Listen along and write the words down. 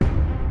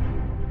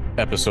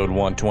Episode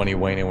 120,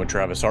 Wayne in with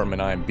Travis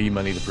Hartman. I am B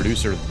Money, the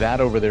producer.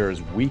 That over there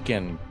is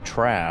Weekend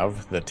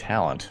Trav, the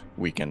talent.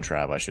 Weekend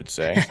Trav, I should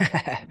say.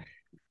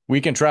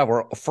 Weekend Trav,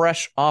 we're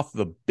fresh off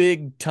the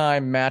big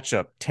time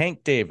matchup.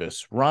 Tank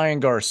Davis, Ryan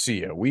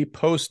Garcia. We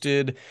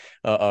posted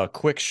a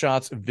quick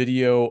shots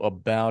video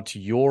about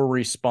your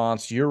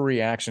response, your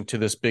reaction to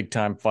this big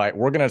time fight.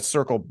 We're going to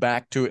circle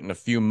back to it in a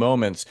few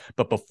moments.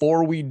 But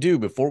before we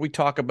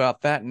talk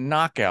about that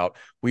knockout,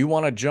 we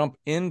want to jump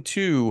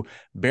into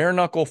bare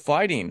knuckle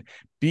fighting.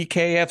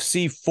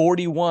 BKFC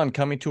 41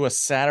 coming to us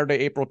Saturday,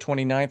 April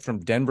 29th from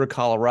Denver,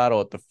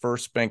 Colorado at the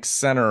First Bank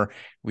Center.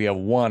 We have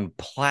one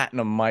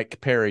platinum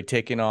Mike Perry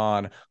taking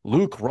on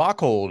Luke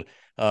Rockhold,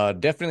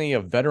 definitely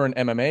a veteran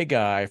MMA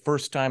guy,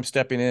 first time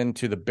stepping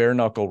into the bare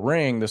knuckle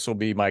ring. This will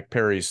be Mike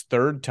Perry's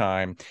third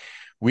time.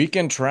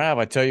 Weekend Trav,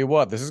 I tell you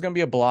what, this is going to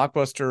be a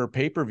blockbuster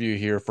pay-per-view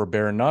here for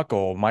bare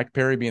knuckle. Mike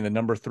Perry being the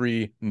number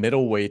 3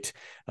 middleweight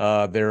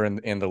there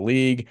in the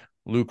league.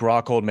 Luke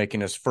Rockhold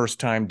making his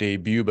first-time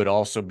debut, but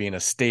also being a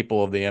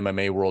staple of the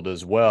MMA world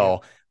as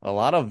well. Yeah. A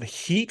lot of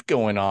heat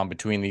going on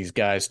between these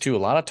guys, too. A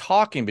lot of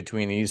talking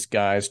between these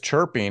guys,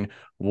 chirping.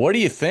 What do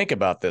you think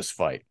about this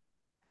fight?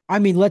 I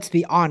mean, let's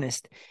be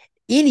honest.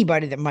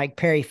 Anybody that Mike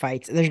Perry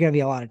fights, there's going to be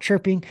a lot of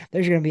chirping.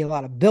 There's going to be a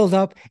lot of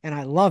buildup, and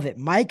I love it.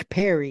 Mike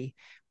Perry,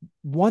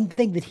 one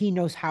thing that he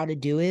knows how to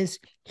do is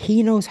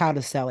he knows how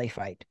to sell a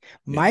fight.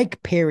 Yeah.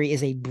 Mike Perry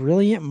is a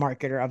brilliant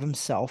marketer of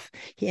himself.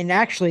 And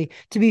actually,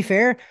 to be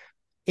fair,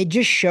 it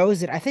just shows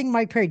that I think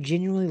Mike Perry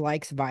genuinely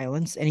likes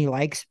violence and he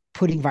likes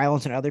putting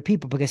violence on other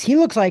people because he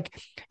looks like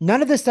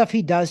none of the stuff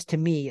he does, to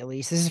me, at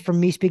least, this is from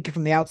me speaking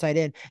from the outside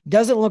in,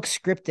 doesn't look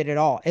scripted at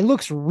all. It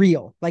looks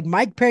real. Like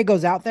Mike Perry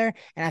goes out there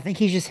and I think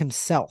he's just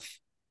himself.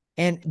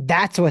 And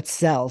that's what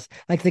sells.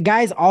 Like the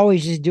guy's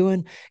always just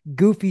doing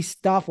goofy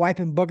stuff,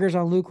 wiping boogers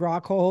on Luke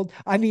Rockhold.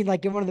 I mean,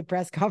 like in one of the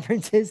press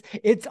conferences,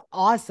 it's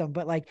awesome,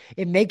 but like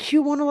it makes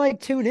you want to like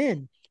tune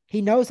in.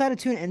 He knows how to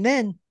tune in. And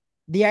then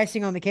the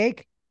icing on the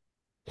cake,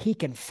 he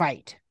can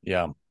fight.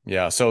 Yeah.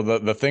 Yeah. So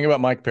the thing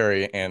about Mike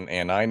Perry,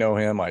 and I know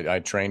him, I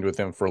trained with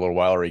him for a little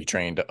while, or he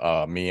trained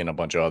me and a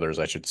bunch of others,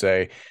 I should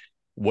say.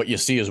 What you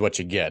see is what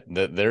you get.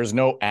 There's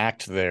no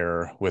act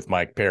there with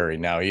Mike Perry.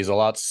 Now, he's a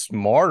lot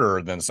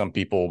smarter than some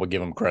people would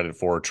give him credit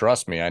for.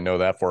 Trust me, I know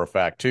that for a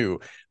fact too.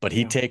 But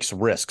he takes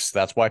risks.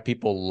 That's why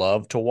people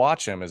love to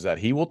watch him, is that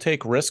he will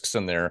take risks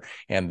in there.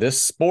 And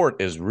this sport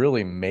is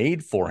really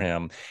made for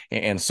him.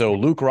 And so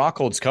Luke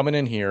Rockhold's coming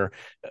in here,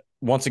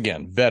 once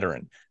again,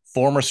 veteran,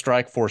 former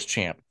Strikeforce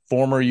champ,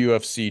 former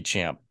UFC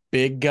champ,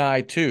 big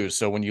guy too.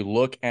 So when you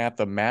look at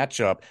the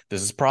matchup,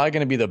 this is probably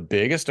going to be the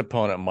biggest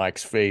opponent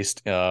Mike's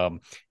faced in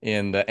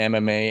the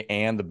MMA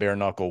and the bare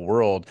knuckle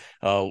world.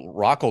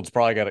 Rockhold's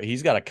probably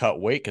he's got to cut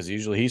weight because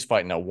usually he's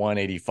fighting at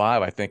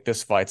 185. I think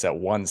this fight's at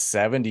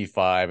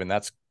 175, and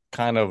that's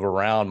kind of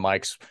around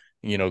Mike's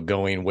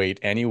going weight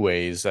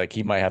anyways. Like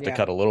he might have to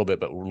cut a little bit,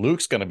 but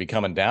Luke's going to be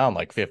coming down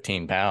like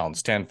 15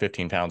 pounds, 10,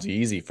 15 pounds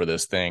easy for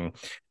this thing.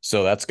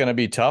 So that's going to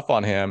be tough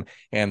on him.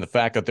 And the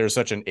fact that there's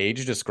such an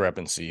age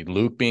discrepancy,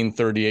 Luke being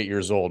 38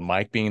 years old,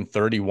 Mike being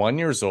 31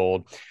 years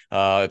old,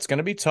 it's going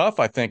to be tough,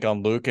 I think,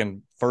 on Luke.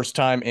 And first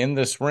time in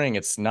this ring,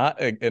 it's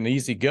not an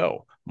easy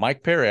go.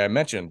 Mike Perry, I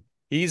mentioned,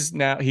 this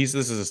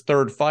is his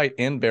third fight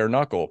in bare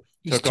knuckle.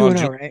 He's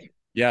 2-0, right?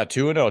 Yeah,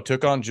 2-0.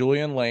 Took on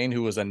Julian Lane,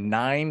 who was a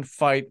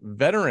 9-fight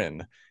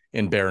veteran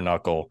in bare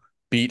knuckle,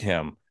 beat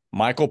him.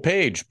 Michael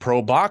Page,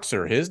 pro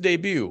boxer, his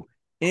debut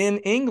in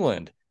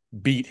England,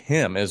 beat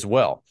him as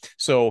well.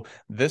 So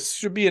this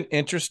should be an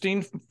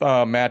interesting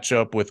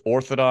matchup with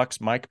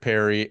orthodox Mike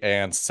Perry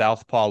and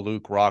southpaw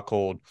Luke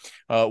Rockhold.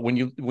 When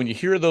you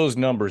hear those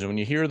numbers and when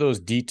you hear those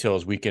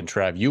details, Weekend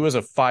Trav, you as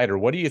a fighter,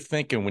 what are you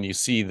thinking when you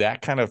see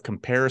that kind of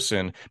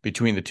comparison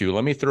between the two?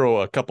 Let me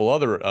throw a couple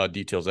other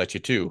details at you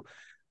too.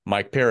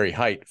 Mike Perry,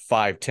 height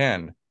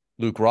 5'10",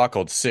 Luke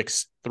Rockhold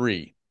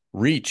 6'3".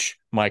 Reach,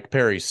 Mike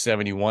Perry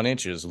 71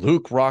 inches,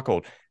 Luke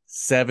Rockhold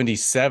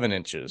 77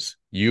 inches.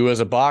 You as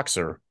a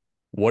boxer,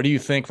 what do you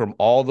think from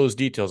all those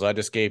details I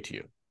just gave to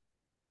you?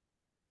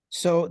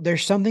 So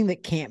there's something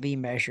that can't be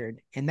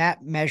measured, and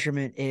that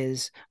measurement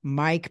is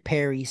Mike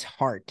Perry's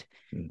heart.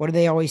 What do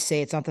they always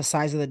say? It's not the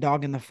size of the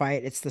dog in the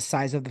fight, it's the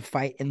size of the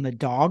fight in the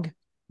dog.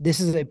 This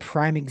is a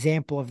prime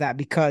example of that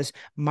because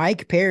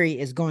Mike Perry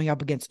is going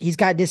up against, he's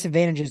got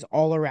disadvantages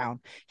all around.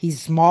 He's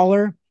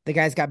smaller. The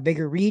guy's got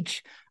bigger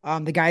reach.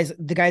 The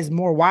guy's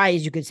more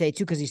wise, you could say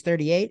too, because he's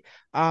 38.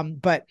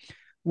 But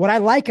what I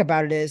like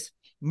about it is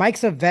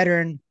Mike's a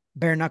veteran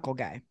bare knuckle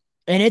guy.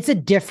 And it's a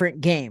different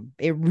game.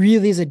 It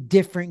really is a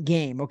different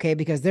game, okay?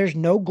 Because there's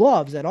no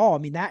gloves at all. I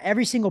mean, that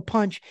every single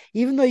punch,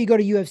 even though you go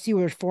to UFC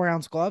where there's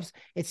 4-ounce gloves,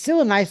 it's still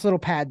a nice little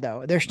pad,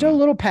 though. There's still a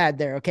little pad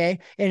there, okay?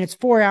 And it's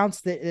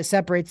 4-ounce that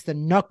separates the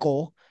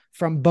knuckle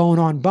from bone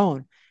on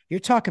bone. You're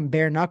talking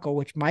bare knuckle,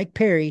 which Mike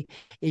Perry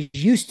is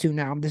used to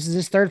now. This is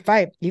his third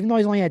fight. Even though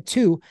he's only had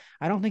 2,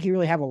 I don't think he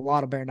really have a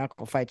lot of bare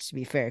knuckle fights, to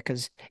be fair,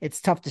 because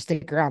it's tough to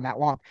stick around that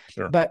long.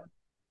 Sure. But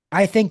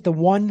I think the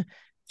one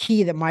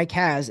key that Mike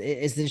has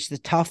is just the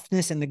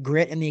toughness and the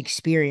grit and the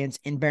experience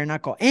in bare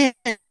knuckle. And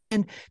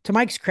to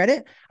Mike's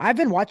credit, I've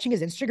been watching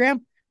his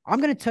Instagram. I'm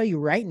going to tell you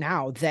right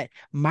now that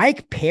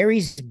Mike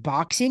Perry's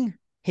boxing,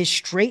 his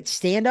straight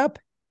stand up,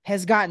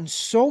 has gotten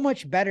so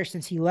much better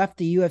since he left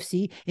the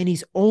UFC and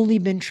he's only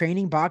been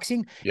training boxing.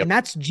 And Yep.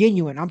 that's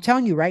genuine. I'm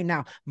telling you right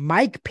now,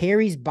 Mike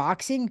Perry's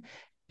boxing,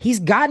 he's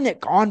gotten it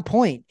on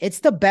point. It's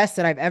the best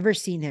that I've ever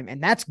seen him.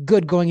 And that's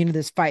good going into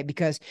this fight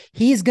because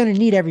he's going to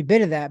need every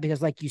bit of that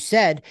because, like you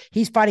said,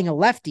 he's fighting a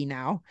lefty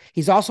now.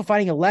 He's also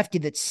fighting a lefty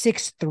that's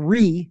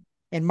 6'3",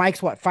 and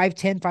Mike's what,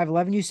 5'10",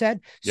 5'11", you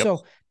said? Yep.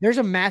 So there's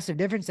a massive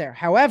difference there.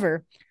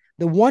 However,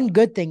 the one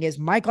good thing is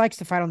Mike likes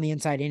to fight on the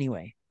inside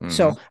anyway. Hmm.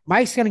 So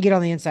Mike's going to get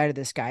on the inside of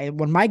this guy. And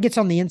when Mike gets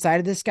on the inside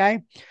of this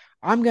guy,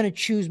 I'm going to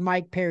choose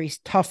Mike Perry's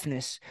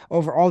toughness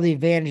over all the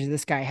advantages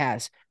this guy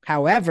has.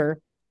 However,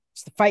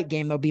 it's the fight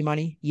game, though, B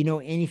Money. You know,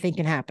 anything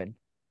can happen.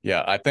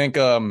 Yeah, I think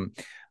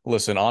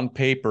listen, on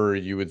paper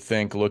you would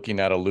think looking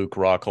at a Luke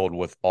Rockhold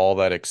with all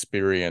that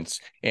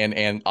experience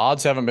and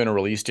odds haven't been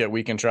released yet,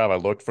 Weekend Trav. I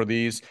looked for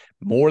these.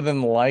 More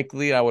than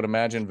likely, I would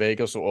imagine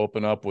Vegas will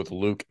open up with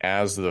Luke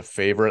as the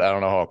favorite. I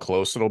don't know how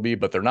close it'll be,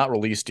 but they're not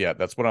released yet.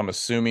 That's what I'm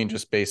assuming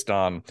just based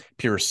on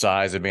pure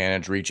size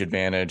advantage, reach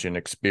advantage, and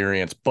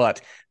experience. But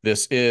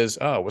this is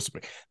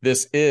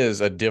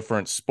a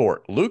different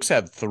sport. Luke's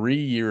had 3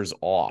 years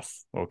off.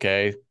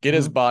 Okay. Get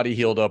his Mm-hmm. body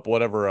healed up,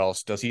 whatever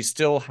else. Does he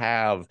still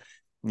have,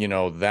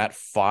 that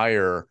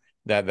fire,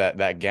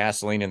 that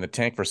gasoline in the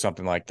tank for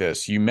something like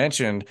this? You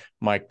mentioned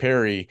Mike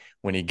Perry.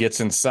 When he gets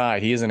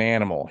inside, he is an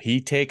animal.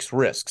 He takes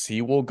risks.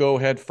 He will go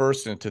head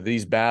first into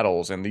these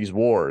battles and these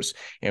wars.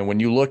 And when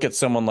you look at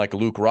someone like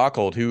Luke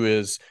Rockhold, who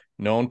is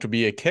known to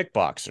be a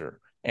kickboxer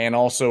and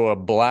also a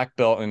black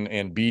belt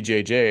in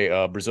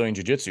BJJ, Brazilian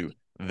Jiu Jitsu,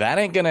 that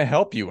ain't going to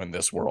help you in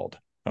this world.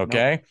 No,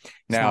 Okay. it's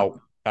not.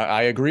 Now,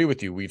 I agree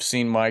with you. We've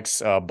seen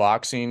Mike's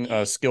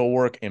boxing skill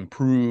work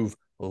improve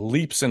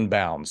leaps and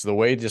bounds. The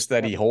way just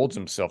that he Yep. holds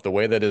himself, the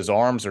way that his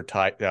arms are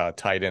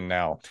tight in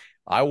now.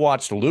 I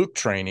watched Luke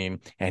training,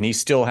 and he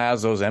still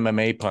has those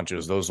MMA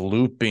punches, those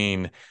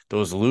looping,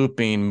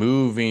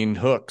 moving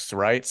hooks,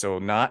 right? So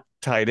not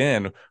tight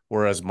in.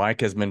 Whereas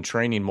Mike has been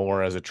training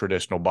more as a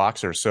traditional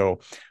boxer. So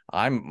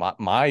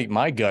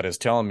my gut is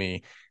telling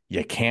me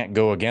you can't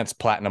go against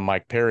Platinum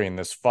Mike Perry in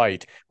this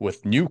fight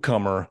with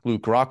newcomer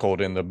Luke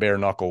Rockhold in the bare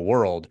knuckle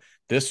world.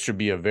 This should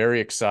be a very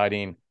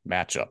exciting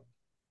matchup.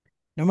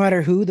 No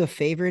matter who the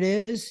favorite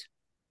is,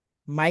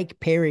 Mike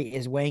Perry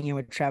is weighing in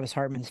with Travis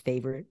Hartman's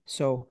favorite.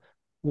 So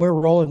we're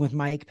rolling with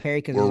Mike Perry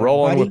because We're he's our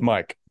rolling with buddy.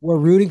 Mike. We're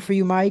rooting for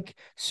you, Mike.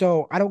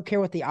 So I don't care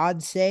what the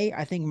odds say.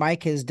 I think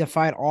Mike has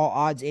defied all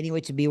odds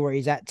anyway to be where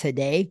he's at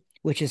today,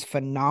 which is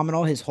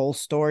phenomenal. His whole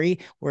story,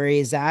 where he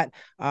is at.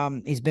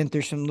 He's been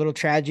through some little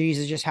tragedies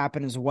that just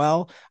happened as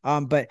well.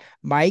 But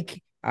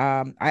Mike,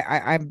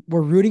 we're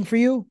rooting for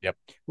you. Yep.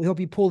 We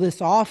hope you pull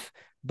this off.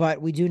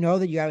 But we do know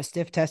that you have a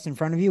stiff test in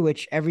front of you,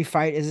 which every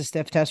fight is a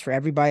stiff test for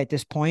everybody at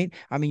this point.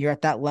 I mean, you're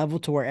at that level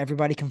to where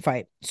everybody can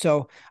fight.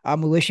 So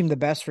we wish him the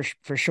best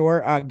for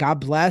sure. God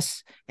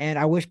bless. And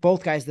I wish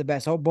both guys the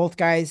best. I hope both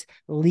guys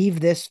leave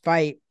this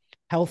fight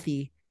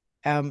healthy,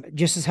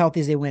 just as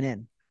healthy as they went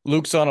in.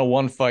 Luke's on a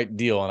one fight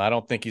deal, and I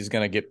don't think he's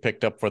going to get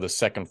picked up for the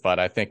second fight.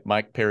 I think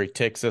Mike Perry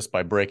takes this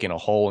by breaking a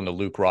hole into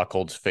Luke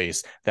Rockhold's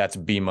face. That's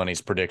B Money's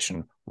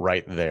prediction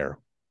right there.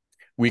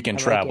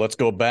 Weekend I like Trav. it. Let's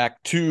go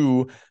back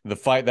to the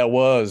fight that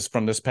was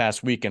from this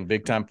past weekend,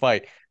 big time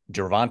fight.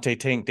 Gervonta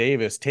Tank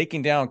Davis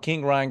taking down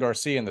King Ryan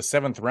Garcia in the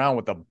seventh round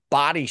with a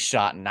body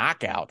shot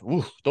knockout.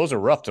 Ooh, those are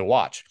rough to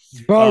watch.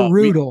 We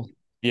Brutal.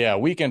 Yeah,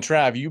 Weekend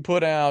Trav, you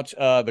put out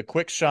the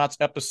Quick Shots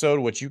episode,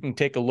 which you can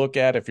take a look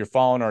at if you're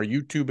following our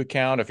YouTube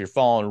account, if you're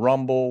following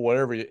Rumble,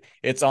 whatever,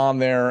 it's on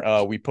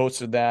there. We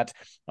posted that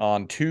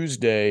on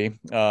Tuesday.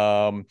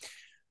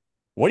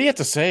 What do you have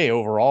to say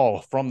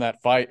overall from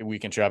that fight,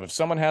 Weekend Trav? If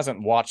someone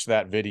hasn't watched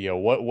that video,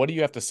 what do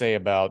you have to say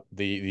about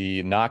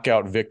the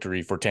knockout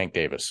victory for Tank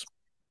Davis?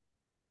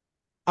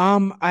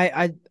 I'm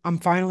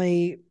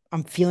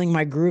feeling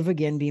my groove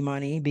again, B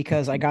Money,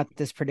 because I got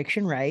this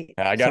prediction right.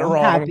 I got So it I'm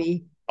wrong.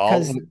 happy I'll,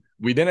 because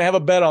we didn't have a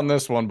bet on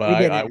this one, but we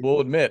I didn't. will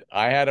admit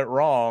I had it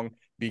wrong Yep.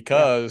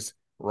 because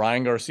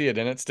Ryan Garcia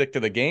didn't stick to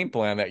the game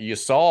plan that you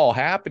saw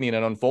happening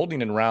and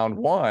unfolding in round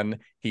one.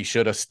 He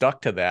should have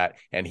stuck to that.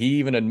 And he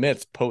even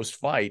admits post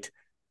fight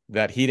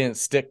that he didn't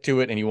stick to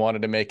it and he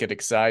wanted to make it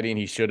exciting.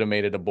 He should have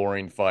made it a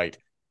boring fight.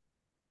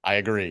 I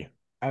agree.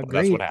 But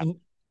that's what Agreed. happened.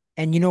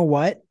 And you know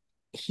what?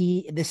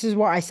 This is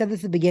why I said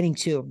this at the beginning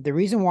too. The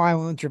reason why I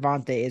went with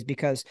Gervonta is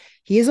because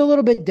he is a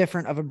little bit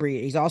different of a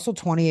breed. He's also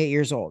 28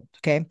 years old.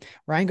 Okay.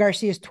 Ryan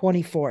Garcia is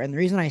 24. And the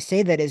reason I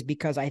say that is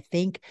because I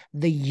think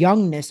the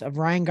youngness of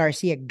Ryan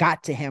Garcia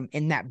got to him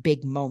in that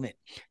big moment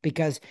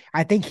because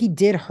I think he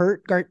did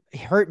hurt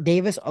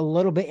Davis a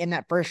little bit in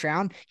that first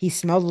round. He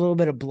smelled a little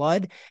bit of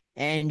blood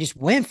and just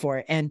went for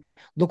it. And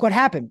look what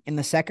happened in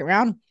the second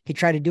round. He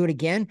tried to do it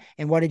again.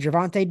 And what did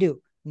Gervonta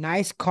do?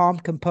 Nice, calm,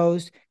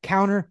 composed,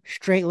 counter,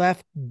 straight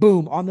left,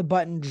 boom, on the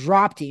button,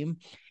 dropped him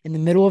in the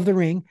middle of the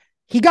ring.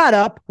 He got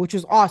up, which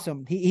was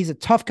awesome. He's a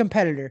tough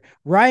competitor.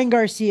 Ryan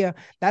Garcia,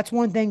 that's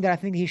one thing that I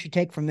think he should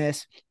take from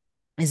this.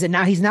 is that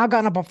now he's now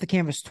gotten up off the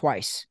canvas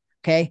twice.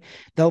 Okay.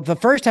 The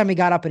first time he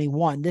got up and he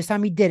won. This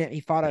time he didn't.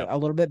 He fought Yep. a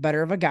little bit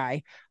better of a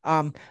guy.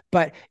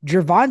 But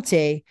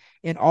Gervonta,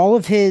 in all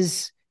of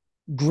his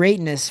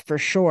greatness for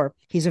sure,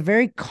 he's a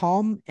very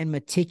calm and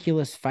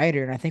meticulous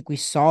fighter. And I think we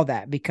saw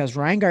that because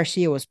Ryan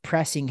Garcia was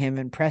pressing him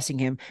and pressing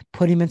him,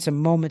 put him in some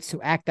moments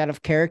to act out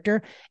of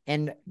character.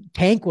 And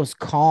Tank was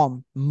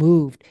calm,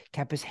 moved,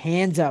 kept his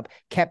hands up,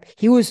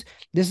 this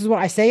is what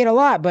I say it a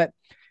lot, but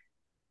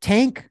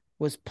Tank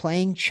was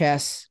playing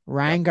chess. Yep.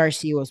 Ryan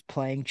Garcia was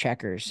playing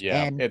checkers,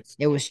 Yeah. and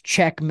it was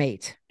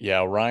checkmate.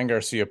 Yeah, Ryan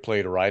Garcia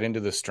played right into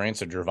the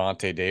strengths of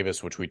Gervonta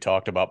Davis, which we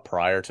talked about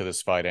prior to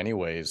this fight,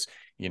 anyways.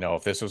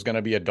 If this was going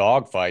to be a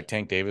dog fight,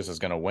 Tank Davis is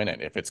going to win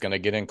it. If it's going to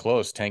get in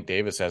close, Tank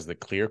Davis has the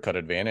clear cut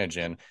advantage,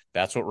 and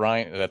that's what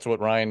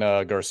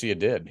Ryan Garcia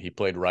did. He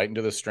played right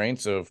into the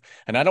strengths of,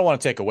 and I don't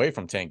want to take away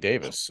from Tank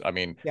Davis. I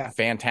mean, Yeah,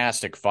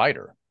 fantastic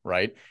fighter,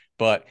 right?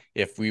 But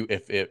if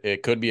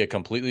it could be a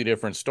completely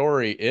different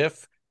story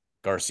if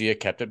Garcia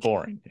kept it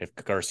boring. If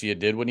Garcia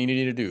did what he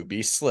needed to do,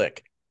 be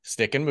slick,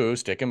 stick and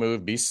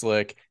move, be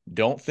slick.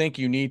 Don't think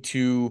you need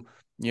to,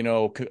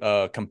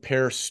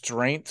 compare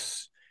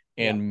strengths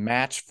yeah, and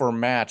match for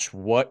match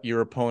what your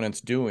opponent's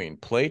doing.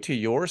 Play to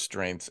your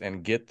strengths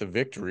and get the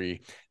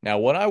victory. Now,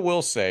 what I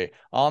will say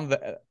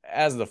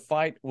as the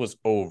fight was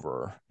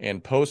over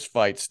and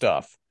post-fight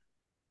stuff,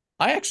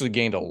 I actually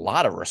gained a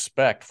lot of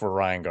respect for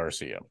Ryan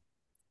Garcia.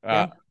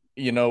 Uh,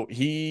 yeah.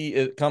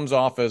 he comes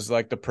off as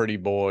like the pretty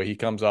boy. He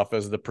comes off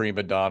as the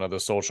prima donna, the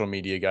social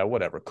media guy,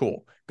 whatever.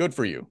 Cool. Good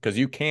for you because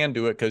you can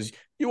do it because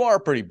you are a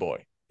pretty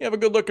boy. You have a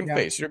good looking Yeah,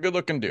 face. You're a good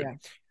looking dude.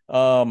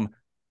 yeah. Um,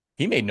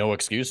 he made no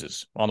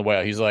excuses on the way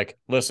out. He's like,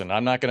 listen,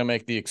 I'm not going to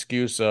make the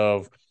excuse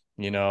of,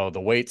 the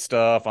weight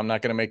stuff. I'm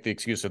not going to make the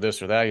excuse of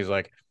this or that. He's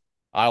like,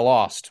 I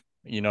lost.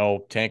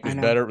 Tank I was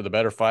know. the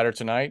better fighter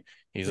tonight.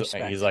 He's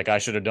Respect. like, I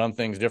should have done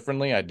things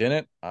differently. I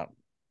didn't.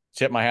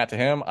 Tip my hat to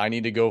him. I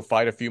need to go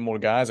fight a few more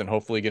guys and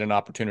hopefully get an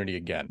opportunity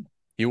again.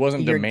 He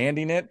wasn't You're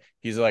demanding it.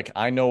 He's like,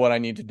 I know what I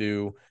need to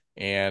do,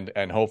 and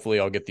hopefully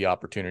I'll get the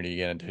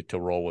opportunity again to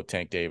roll with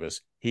Tank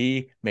Davis.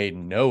 He made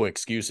no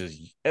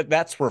excuses.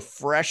 That's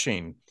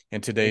refreshing in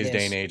it today's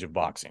day and is. age of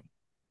boxing.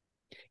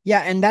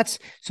 Yeah, and that's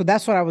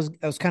what I was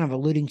kind of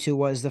alluding to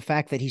was the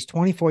fact that he's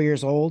 24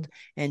 years old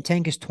and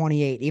Tank is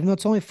 28. Even though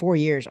it's only 4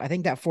 years, I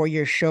think that 4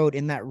 years showed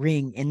in that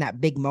ring in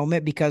that big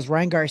moment because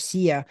Ryan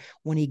Garcia,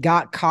 when he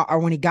got caught or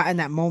when he got in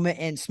that moment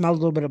and smelled a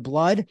little bit of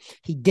blood,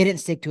 he didn't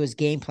stick to his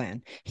game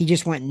plan. He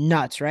just went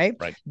nuts, right?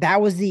 Right.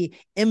 That was the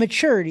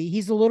immaturity.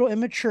 He's a little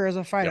immature as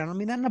a fighter. I Yep. don't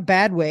mean that in a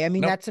bad way. I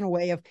mean Nope. that's in a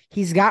way of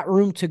he's got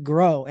room to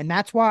grow. And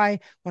that's why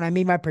when I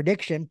made my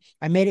prediction,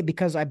 I made it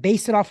because I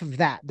based it off of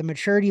that, the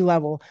maturity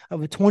level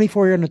of a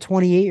 24-year and a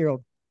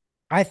 28-year-old.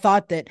 I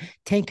thought that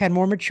Tank had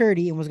more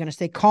maturity and was going to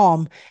stay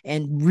calm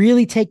and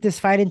really take this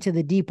fight into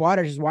the deep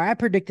waters, is why I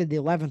predicted the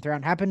 11th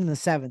round happened in the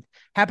seventh,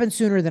 happened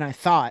sooner than I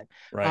thought.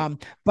 Right.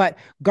 But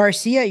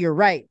Garcia, you're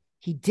right.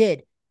 He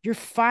did. You're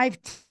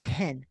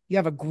 5'10. You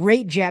have a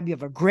great jab. You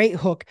have a great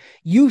hook.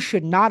 You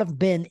should not have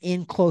been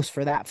in close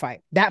for that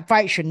fight. That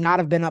fight should not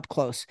have been up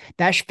close.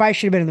 That fight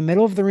should have been in the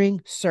middle of the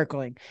ring,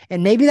 circling.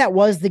 And maybe that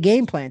was the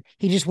game plan.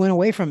 He just went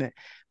away from it.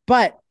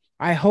 But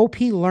I hope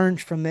he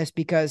learns from this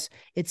because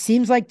it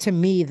seems like to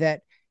me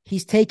that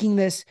he's taking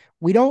this.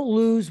 We don't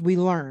lose, we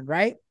learn,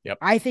 right? Yep.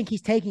 I think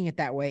he's taking it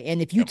that way.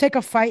 And if you Yep. take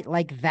a fight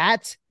like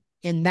that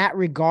in that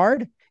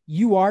regard,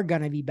 you are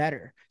going to be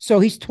better.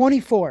 So he's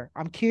 24.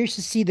 I'm curious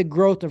to see the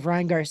growth of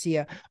Ryan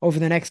Garcia over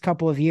the next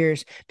couple of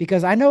years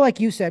because I know, like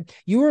you said,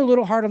 you were a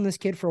little hard on this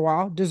kid for a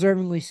while,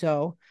 deservingly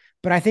so.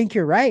 But I think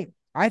you're right.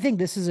 I think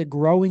this is a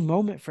growing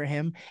moment for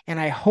him. And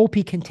I hope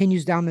he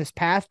continues down this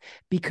path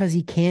because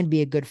he can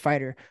be a good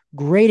fighter.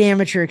 Great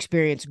amateur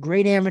experience,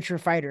 great amateur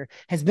fighter,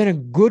 has been a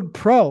good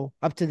pro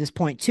up to this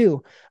point,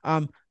 too.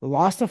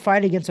 Lost a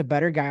fight against a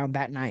better guy on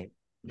that night,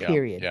 Yeah,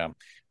 period. yeah,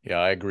 yeah.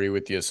 I agree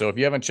with you. So if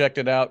you haven't checked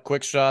it out,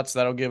 quick shots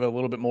that'll give a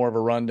little bit more of a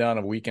rundown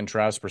of Weekend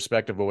Trav's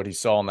perspective of what he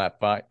saw in that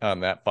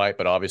fight.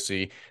 But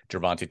obviously,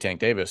 Gervonta Tank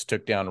Davis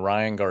took down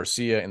Ryan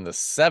Garcia in the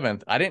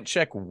seventh. I didn't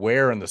check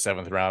where in the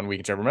seventh round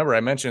Weekend Trav. Remember, I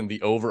mentioned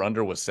the over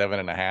under was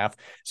 7.5,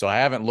 so I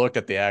haven't looked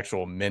at the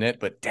actual minute.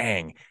 But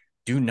dang,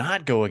 do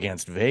not go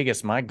against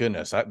Vegas. My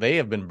goodness, they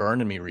have been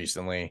burning me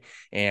recently,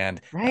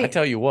 and I Right.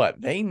 tell you what,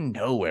 they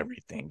know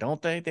everything,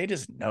 don't they? They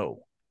just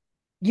know.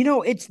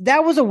 It's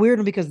that was a weird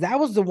one because that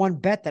was the one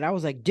bet that I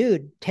was like,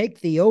 dude, take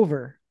the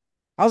over.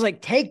 I was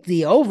like, take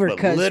the over But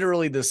because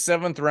literally the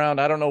seventh round,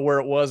 I don't know where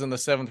it was in the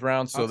seventh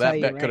round, I'll so tell that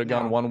you bet could right have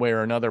gone now. one way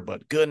or another.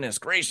 But goodness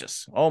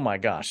gracious, oh my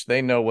gosh,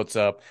 they know what's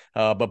up.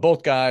 But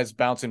both guys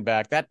bouncing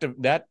back.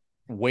 That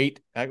weight,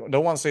 I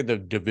don't want to say the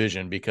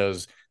division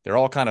because they're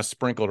all kind of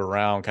sprinkled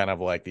around, kind of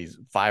like these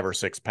 5 or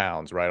 6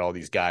 pounds, right? All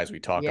these guys we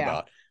talk Yeah.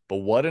 about. But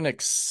what an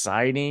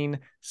exciting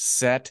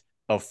set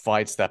of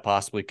fights that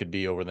possibly could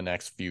be over the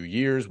next few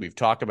years. We've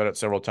talked about it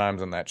several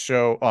times on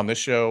this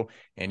show,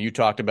 and you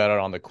talked about it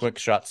on the quick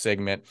shot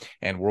segment,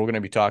 and we're going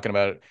to be talking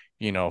about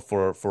it,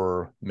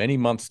 for many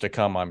months to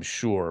come, I'm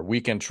sure.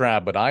 Weekend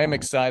Trap, but I am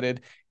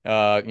excited.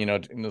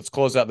 let's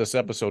close out this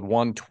episode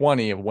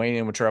 120 of Weighing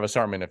In with Travis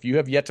Hartman. If you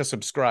have yet to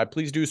subscribe,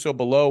 please do so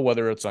below,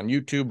 whether it's on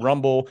YouTube,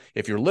 Rumble,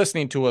 if you're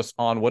listening to us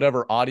on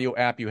whatever audio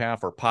app you have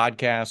for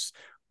podcasts,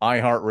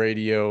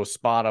 iHeartRadio,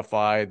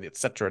 Spotify, et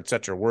cetera, et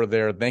cetera. We're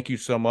there. Thank you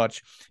so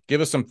much.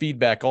 Give us some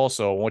feedback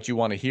also on what you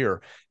want to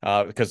hear,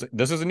 because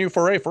this is a new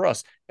foray for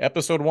us.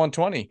 Episode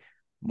 120,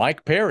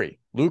 Mike Perry,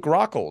 Luke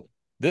Rockhold,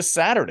 this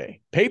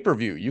Saturday,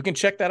 pay-per-view. You can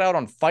check that out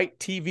on Fight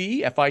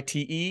TV,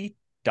 FITE.TV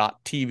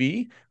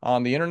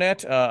on the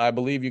internet. I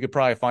believe you could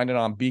probably find it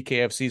on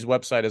BKFC's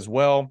website as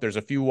well. There's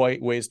a few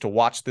ways to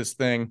watch this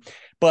thing,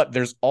 but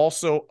there's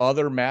also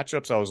other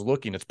matchups. I was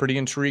looking. It's pretty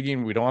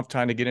intriguing. We don't have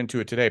time to get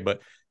into it today,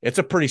 but it's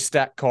a pretty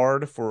stacked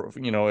card for,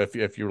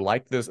 if you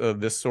like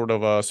this sort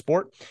of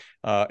sport.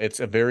 It's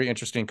a very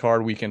interesting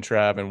card weekend,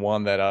 Trav, and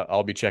one that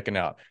I'll be checking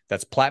out.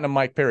 That's Platinum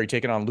Mike Perry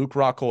taking on Luke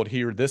Rockhold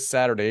here this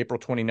Saturday, April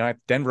 29th,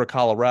 Denver,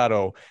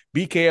 Colorado.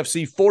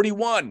 BKFC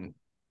 41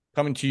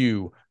 coming to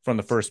you from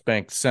the First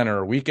Bank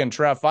Center. Weekend,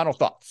 Trav, final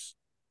thoughts.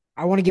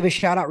 I want to give a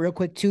shout out real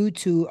quick too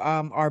to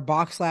our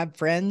Box Lab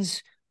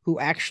friends who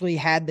actually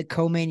had the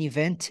co-main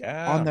event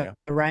on the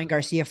Ryan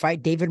Garcia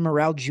fight. David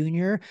Morrell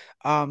Jr.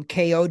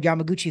 KO'd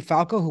Yamaguchi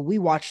Falco, who we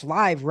watched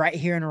live right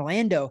here in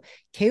Orlando.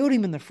 KO'd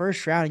him in the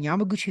first round, and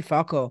Yamaguchi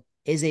Falco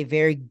is a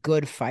very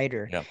good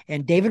fighter. Yeah.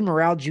 And David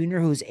Morrell Jr.,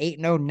 who's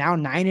 8-0, now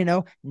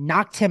 9-0,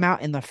 knocked him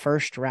out in the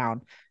first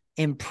round.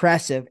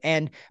 Impressive.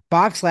 And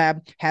Box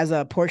Lab has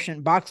a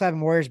portion. Box Lab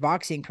and Warriors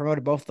Boxing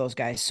promoted both those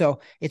guys. So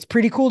it's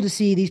pretty cool to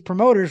see these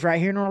promoters right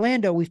here in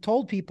Orlando. We've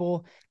told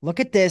people, look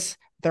at this.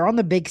 They're on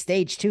the big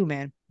stage too,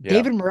 man. Yeah.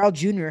 David Morrell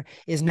Jr.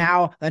 is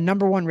now the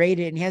 #1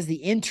 rated, and he has the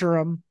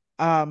interim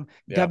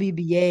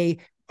WBA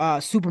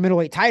super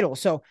middleweight title.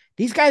 So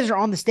these guys are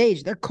on the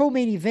stage. They're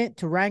co-main event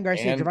to Ryan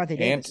Garcia and Gervonta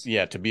Davis.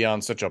 And to be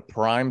on such a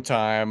prime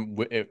time,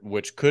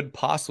 which could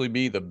possibly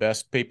be the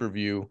best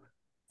pay-per-view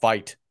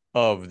fight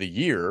of the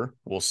year.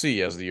 We'll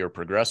see as the year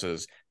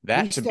progresses.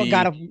 That to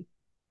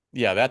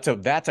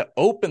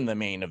open the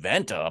main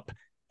event up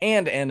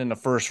and end in the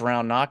first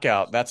round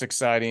knockout. That's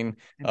exciting.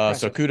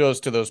 So kudos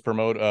to those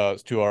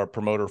to our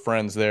promoter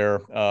friends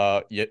there.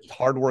 Yet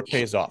hard work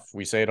pays off.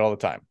 We say it all the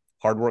time.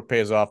 Hard work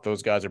pays off.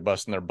 Those guys are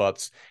busting their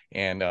butts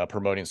and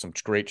promoting some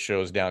great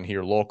shows down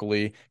here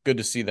locally. Good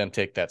to see them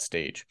take that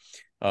stage.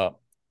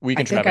 We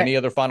can have any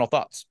other final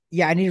thoughts?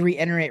 Yeah, I need to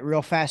reiterate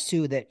real fast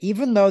too that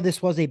even though this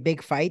was a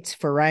big fight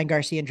for Ryan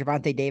Garcia and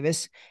Gervonta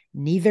Davis,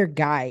 neither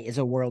guy is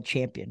a world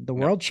champion. The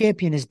world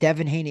champion is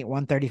Devin Haney at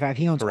 135.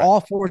 He owns all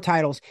 4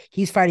 titles.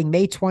 He's fighting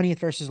May 20th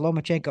versus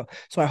Lomachenko.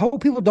 So I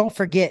hope people don't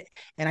forget.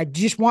 And I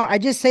just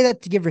say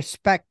that to give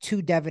respect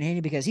to Devin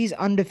Haney because he's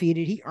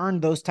undefeated. He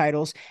earned those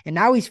titles. And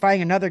now he's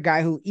fighting another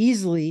guy who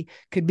easily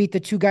could beat the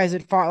 2 guys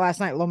that fought last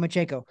night,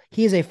 Lomachenko.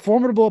 He is a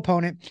formidable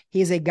opponent. He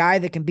is a guy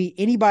that can beat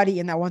anybody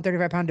in that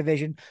 135-pound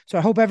division. So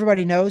I hope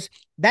everybody knows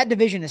that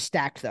division is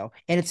stacked though.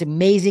 And it's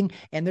amazing.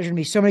 And there's going to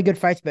be so many good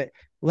fights, but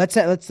let's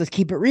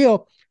keep it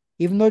real.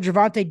 Even though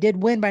Gervonta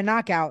did win by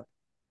knockout,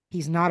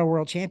 he's not a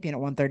world champion at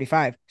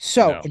 135.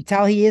 So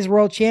until he is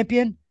world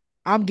champion,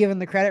 I'm giving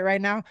the credit right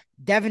now.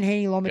 Devin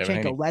Haney,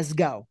 Lomachenko, let's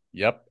go.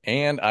 Yep.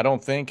 And I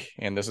don't think,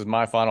 and this is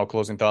my final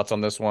closing thoughts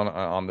on this one,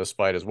 on this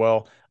fight as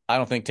well. I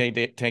don't think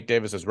Tank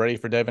Davis is ready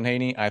for Devin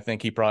Haney. I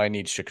think he probably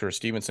needs Shakur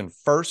Stevenson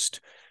first.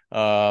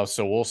 So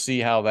we'll see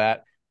how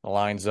that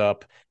lines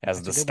up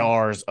as the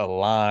stars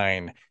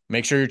align.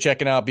 Make sure you're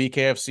checking out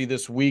BKFC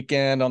this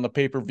weekend on the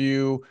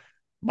pay-per-view.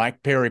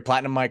 Mike Perry,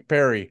 Platinum Mike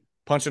Perry,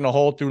 punching a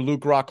hole through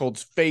Luke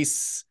Rockhold's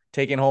face,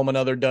 taking home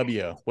another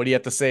W. What do you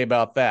have to say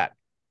about that?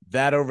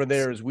 That over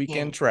there is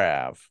Weekend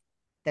Trav.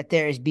 That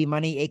there is B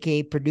Money,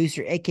 aka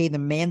producer, aka the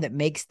man that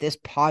makes this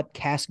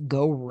podcast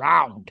go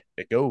round.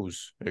 It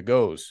goes.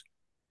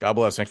 God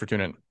bless. Thanks for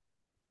tuning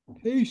in.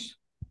 Peace.